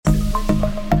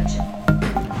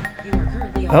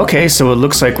Okay, so it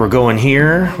looks like we're going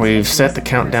here. We've set the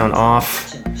countdown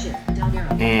off.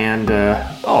 And,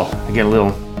 oh, I get a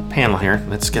little panel here.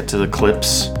 Let's get to the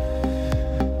clips.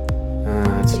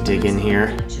 Let's dig in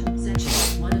here.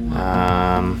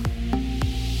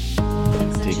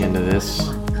 Dig into this.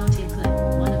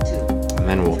 And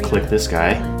then we'll click this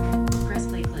guy.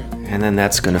 And then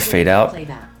that's going to fade out.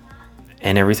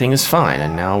 And everything is fine.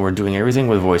 And now we're doing everything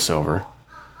with voiceover.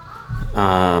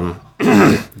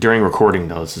 During recording,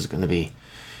 though, this is going to be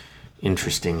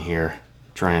interesting here.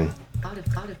 Try and... Out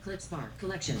of clips bar.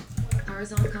 Collection.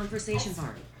 Horizontal conversation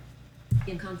bar.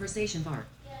 In conversation bar.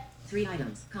 3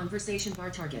 items. Conversation bar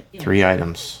target. 3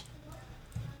 items.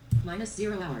 Minus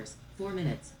 0 hours, 4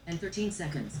 minutes, and 13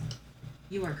 seconds.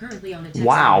 You are currently on a text.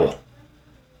 Wow.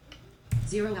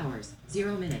 0 hours,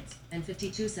 0 minutes, and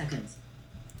 52 seconds.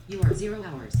 You are 0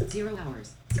 hours, 0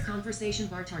 hours. Conversation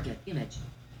bar target. Image.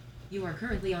 You are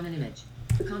currently on an image.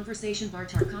 Conversation bar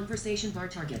target.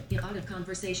 Out of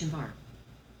conversation bar.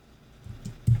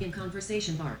 In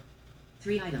conversation bar.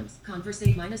 3 items.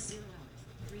 Conversate minus 0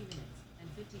 hours, 3 minutes, and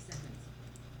 50 seconds.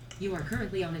 You are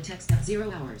currently on a text at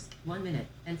 0 hours, 1 minute,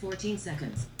 and 14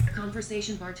 seconds.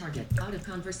 Conversation bar target. Out of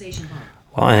conversation bar.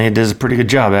 Well, I think it does a pretty good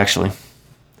job, actually.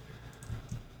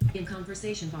 In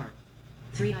conversation bar.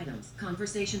 3 items.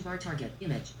 Conversation bar target.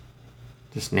 Image.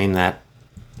 Just name that.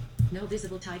 No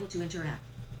visible title to interact.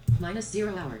 Minus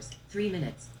 0 hours, 3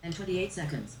 minutes, and 28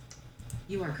 seconds.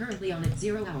 You are currently on at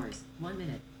 0 hours, 1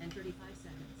 minute, and 35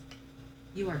 seconds.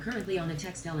 You are currently on a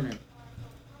text element.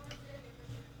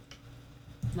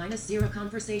 Minus 0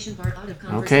 conversation bar. Out of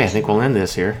conversation. Okay, I think we'll end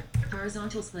this here.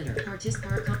 Horizontal splitter.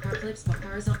 Clips bar.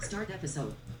 Horizontal start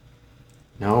episode.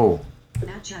 No.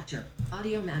 Add chapter.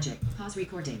 Audio magic. Pause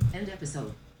recording. End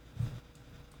episode.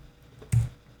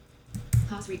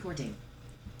 Pause recording.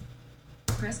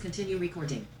 Press continue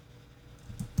recording.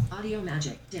 Audio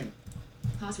magic. Dim.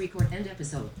 Pause record. End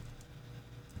episode.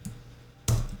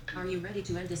 Are you ready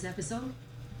to end this episode?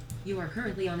 You are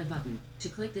currently on a button. To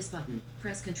click this button,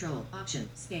 press Control, Option,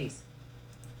 Space.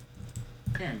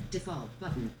 End. Default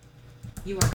button. You are